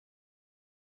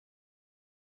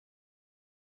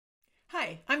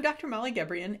Hi, I'm Dr. Molly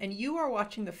Gebrian, and you are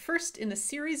watching the first in a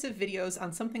series of videos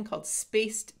on something called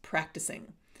spaced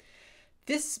practicing.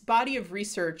 This body of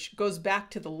research goes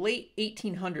back to the late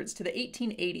 1800s, to the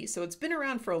 1880s, so it's been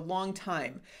around for a long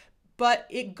time. But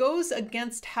it goes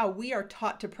against how we are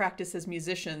taught to practice as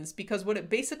musicians, because what it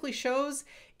basically shows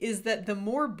is that the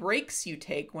more breaks you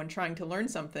take when trying to learn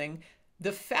something,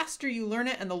 the faster you learn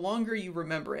it and the longer you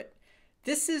remember it.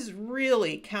 This is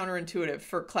really counterintuitive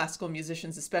for classical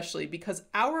musicians, especially because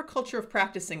our culture of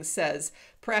practicing says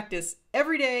practice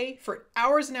every day for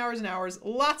hours and hours and hours,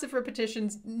 lots of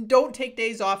repetitions, don't take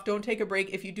days off, don't take a break.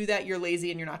 If you do that, you're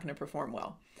lazy and you're not going to perform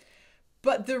well.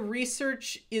 But the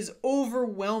research is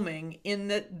overwhelming in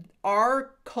that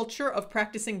our culture of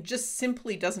practicing just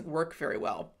simply doesn't work very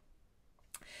well.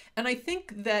 And I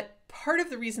think that part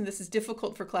of the reason this is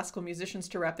difficult for classical musicians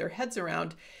to wrap their heads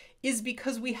around is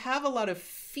because we have a lot of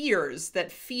fears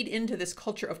that feed into this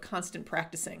culture of constant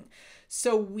practicing.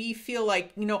 So we feel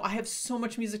like, I have so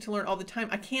much music to learn all the time.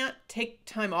 I can't take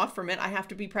time off from it. I have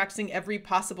to be practicing every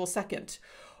possible second.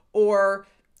 Or,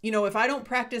 if I don't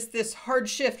practice this hard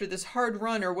shift or this hard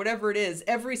run or whatever it is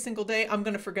every single day, I'm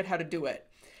going to forget how to do it.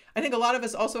 I think a lot of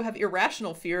us also have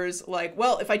irrational fears like,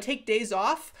 well, if I take days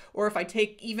off or if I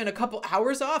take even a couple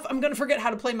hours off, I'm going to forget how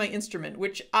to play my instrument,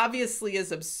 which obviously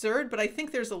is absurd, but I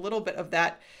think there's a little bit of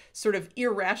that sort of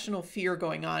irrational fear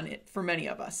going on for many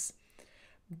of us.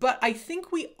 But I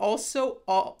think we also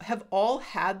have all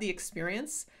had the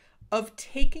experience of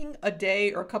taking a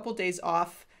day or a couple days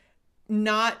off,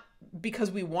 not because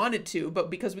we wanted to,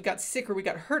 but because we got sick or we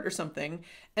got hurt or something.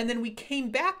 And then we came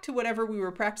back to whatever we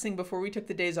were practicing before we took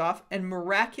the days off, and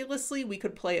miraculously we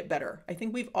could play it better. I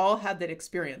think we've all had that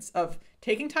experience of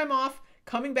taking time off,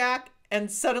 coming back, and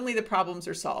suddenly the problems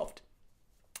are solved.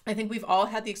 I think we've all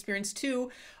had the experience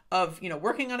too of,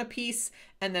 working on a piece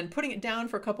and then putting it down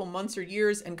for a couple months or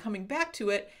years and coming back to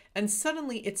it, and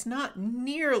suddenly it's not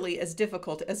nearly as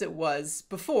difficult as it was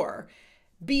before,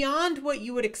 beyond what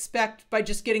you would expect by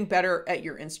just getting better at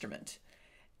your instrument.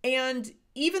 And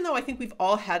even though I think we've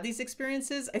all had these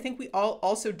experiences, I think we all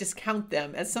also discount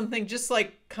them as something just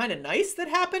like kind of nice that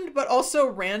happened, but also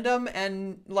random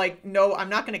and like, no, I'm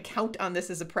not going to count on this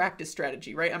as a practice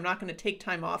strategy, right? I'm not going to take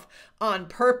time off on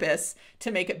purpose to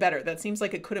make it better. That seems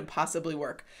like it couldn't possibly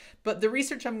work. But the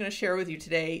research I'm going to share with you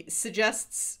today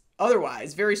suggests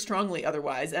otherwise, very strongly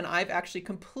otherwise, and I've actually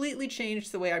completely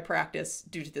changed the way I practice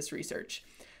due to this research.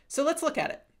 So let's look at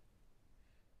it.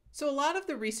 So a lot of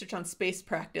the research on space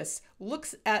practice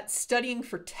looks at studying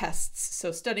for tests.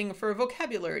 So studying for a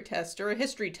vocabulary test or a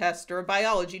history test or a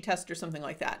biology test or something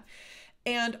like that.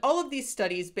 And all of these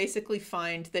studies basically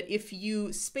find that if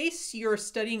you space your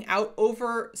studying out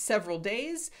over several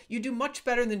days, you do much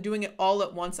better than doing it all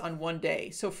at once on one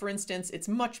day. So for instance, it's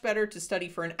much better to study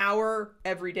for an hour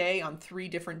every day on 3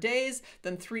 different days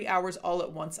than 3 hours all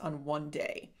at once on one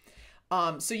day.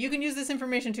 So you can use this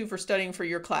information too for studying for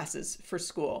your classes for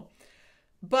school.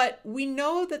 But we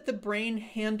know that the brain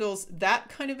handles that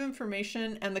kind of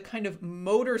information and the kind of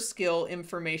motor skill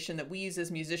information that we use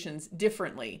as musicians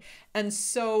differently. And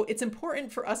so it's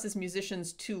important for us as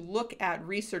musicians to look at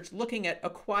research, looking at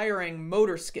acquiring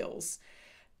motor skills.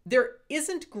 There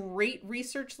isn't great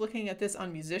research looking at this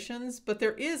on musicians, but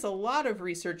there is a lot of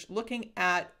research looking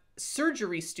at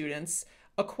surgery students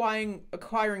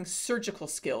acquiring surgical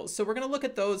skills. So we're going to look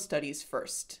at those studies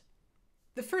first.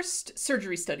 The first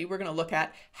surgery study we're going to look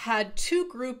at had 2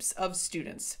 groups of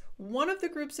students. One of the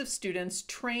groups of students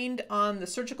trained on the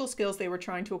surgical skills they were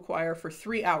trying to acquire for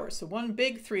 3 hours, so one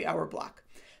big 3-hour block.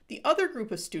 The other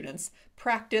group of students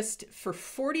practiced for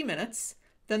 40 minutes,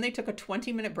 then they took a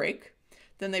 20-minute break.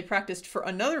 Then they practiced for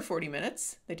another 40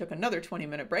 minutes, they took another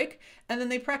 20-minute break, and then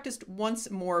they practiced once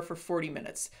more for 40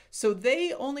 minutes. So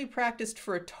they only practiced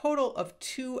for a total of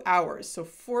 2 hours, so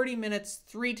 40 minutes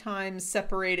 3 times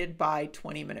separated by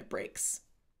 20-minute breaks.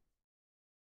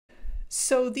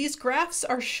 So these graphs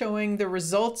are showing the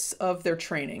results of their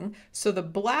training. So the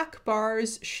black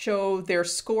bars show their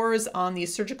scores on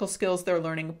these surgical skills they're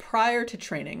learning prior to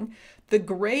training. The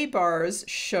gray bars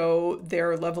show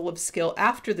their level of skill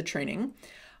after the training.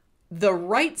 The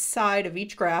right side of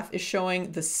each graph is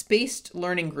showing the spaced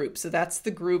learning group. So that's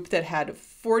the group that had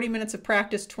 40 minutes of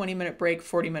practice, 20-minute break,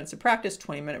 40 minutes of practice,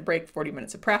 20-minute break, 40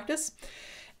 minutes of practice.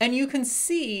 And you can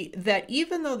see that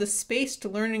even though the spaced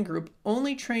learning group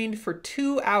only trained for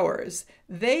 2 hours,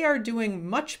 they are doing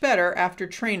much better after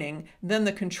training than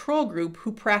the control group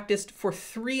who practiced for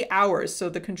 3 hours. So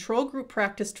the control group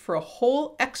practiced for a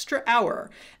whole extra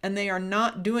hour, and they are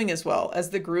not doing as well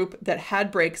as the group that had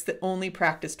breaks that only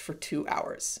practiced for 2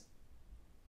 hours.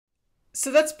 So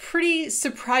that's pretty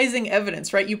surprising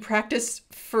evidence, right? You practice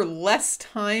for less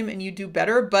time and you do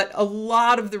better, but a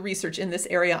lot of the research in this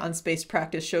area on spaced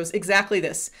practice shows exactly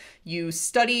this. You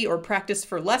study or practice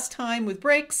for less time with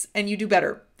breaks and you do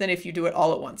better than if you do it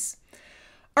all at once.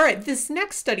 All right, this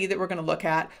next study that we're going to look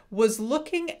at was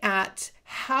looking at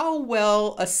how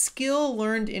well a skill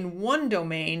learned in one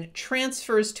domain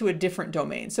transfers to a different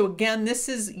domain. So again, this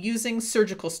is using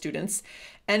surgical students.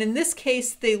 And in this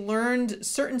case, they learned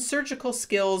certain surgical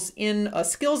skills in a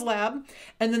skills lab,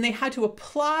 and then they had to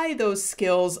apply those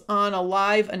skills on a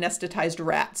live anesthetized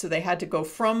rat. So they had to go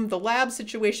from the lab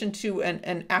situation to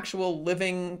an actual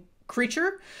living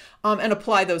creature and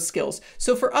apply those skills.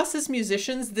 So for us as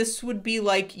musicians, this would be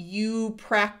like you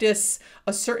practice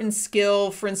a certain skill,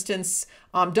 for instance,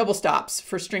 double stops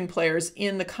for string players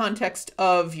in the context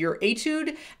of your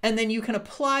etude, and then you can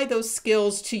apply those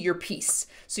skills to your piece.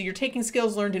 So you're taking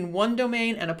skills learned in one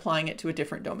domain and applying it to a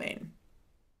different domain.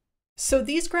 So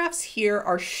these graphs here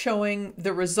are showing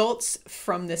the results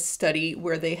from this study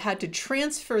where they had to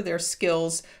transfer their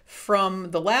skills from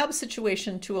the lab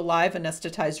situation to a live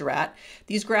anesthetized rat.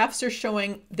 These graphs are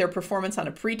showing their performance on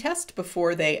a pretest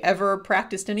before they ever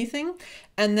practiced anything,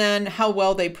 and then how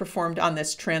well they performed on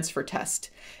this transfer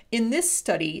test. In this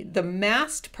study, the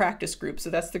massed practice group, so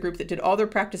that's the group that did all their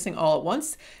practicing all at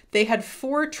once, they had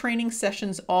 4 training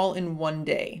sessions all in one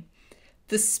day.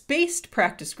 The spaced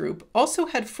practice group also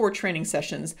had 4 training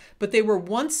sessions, but they were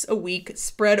once a week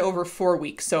spread over 4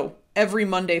 weeks. So every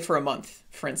Monday for a month,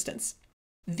 for instance.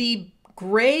 The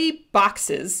gray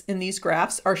boxes in these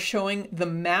graphs are showing the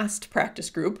massed practice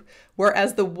group,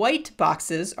 whereas the white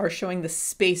boxes are showing the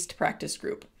spaced practice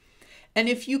group. And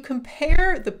if you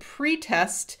compare the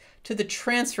pretest to the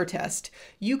transfer test,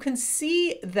 you can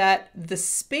see that the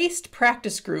spaced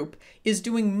practice group is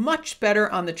doing much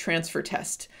better on the transfer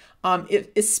test.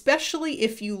 Especially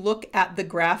if you look at the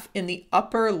graph in the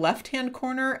upper left-hand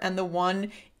corner and the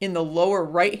one in the lower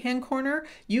right-hand corner,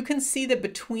 you can see that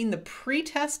between the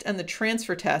pretest and the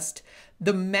transfer test,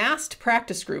 the massed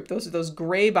practice group, those are those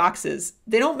gray boxes,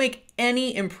 they don't make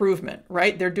any improvement,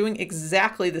 right? They're doing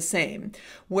exactly the same.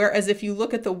 Whereas if you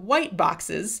look at the white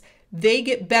boxes, they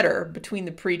get better between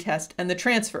the pretest and the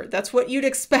transfer. That's what you'd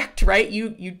expect, right?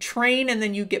 You train and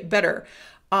then you get better.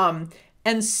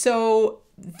 And so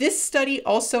this study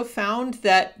also found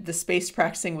that the spaced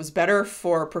practicing was better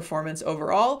for performance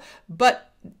overall.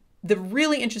 But the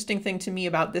really interesting thing to me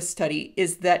about this study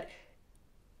is that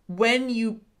when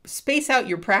you space out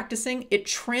your practicing, it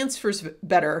transfers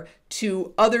better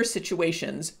to other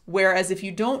situations. Whereas if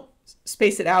you don't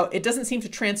space it out, it doesn't seem to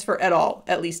transfer at all,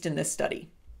 at least in this study.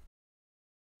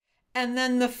 And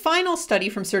then the final study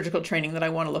from surgical training that I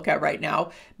want to look at right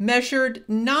now measured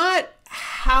not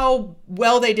how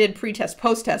well they did pre-test,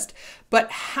 post-test,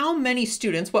 but how many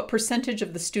students, what percentage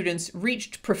of the students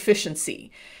reached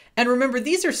proficiency. And remember,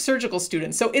 these are surgical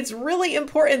students, so it's really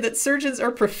important that surgeons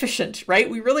are proficient, right?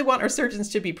 We really want our surgeons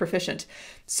to be proficient.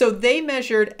 So they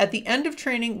measured at the end of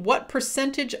training what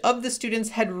percentage of the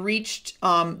students had reached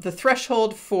the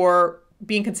threshold for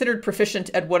being considered proficient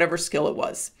at whatever skill it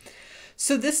was.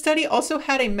 So this study also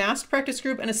had a massed practice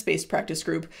group and a spaced practice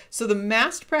group. So the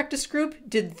massed practice group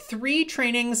did 3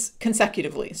 trainings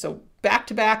consecutively. So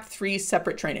back-to-back, 3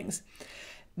 separate trainings.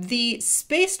 The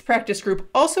spaced practice group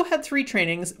also had 3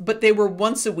 trainings, but they were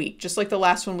once a week, just like the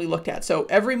last one we looked at. So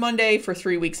every Monday for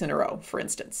 3 weeks in a row, for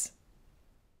instance.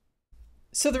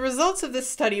 So the results of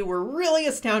this study were really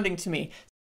astounding to me.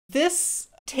 This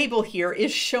table here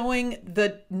is showing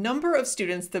the number of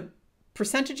students, the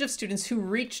percentage of students who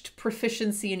reached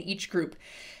proficiency in each group.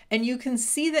 And you can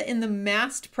see that in the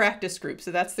massed practice group,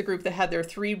 so that's the group that had their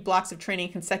 3 blocks of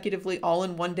training consecutively all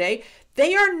in one day,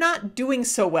 they are not doing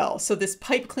so well. So this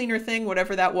pipe cleaner thing,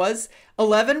 whatever that was,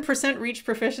 11% reached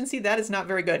proficiency. That is not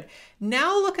very good.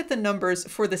 Now look at the numbers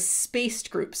for the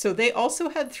spaced group. So they also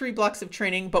had 3 blocks of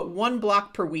training, but 1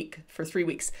 block per week for 3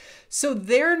 weeks. So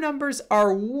their numbers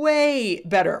are way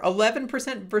better.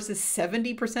 11% versus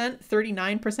 70%,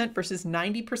 39% versus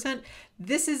 90%.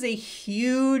 This is a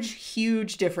huge,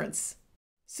 huge difference.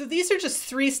 So these are just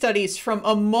 3 studies from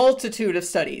a multitude of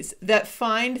studies that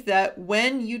find that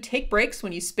when you take breaks,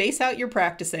 when you space out your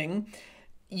practicing,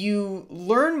 you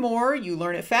learn more, you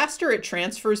learn it faster, it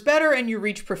transfers better, and you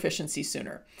reach proficiency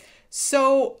sooner.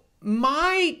 So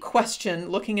my question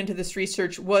looking into this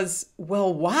research was,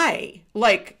 well, why?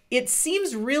 Like, it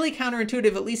seems really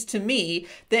counterintuitive, at least to me,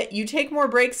 that you take more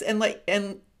breaks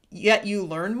and yet you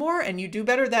learn more and you do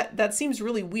better. That seems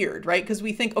really weird, right? Because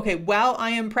we think, okay, while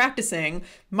I am practicing,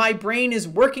 my brain is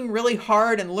working really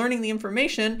hard and learning the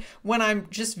information. When I'm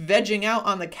just vegging out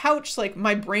on the couch, like,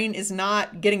 my brain is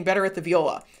not getting better at the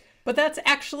viola. But that's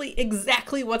actually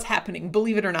exactly what's happening,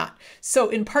 believe it or not. So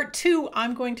in part 2,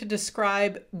 I'm going to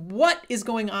describe what is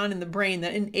going on in the brain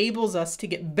that enables us to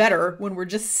get better when we're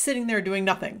just sitting there doing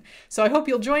nothing. So I hope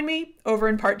you'll join me over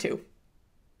in part 2.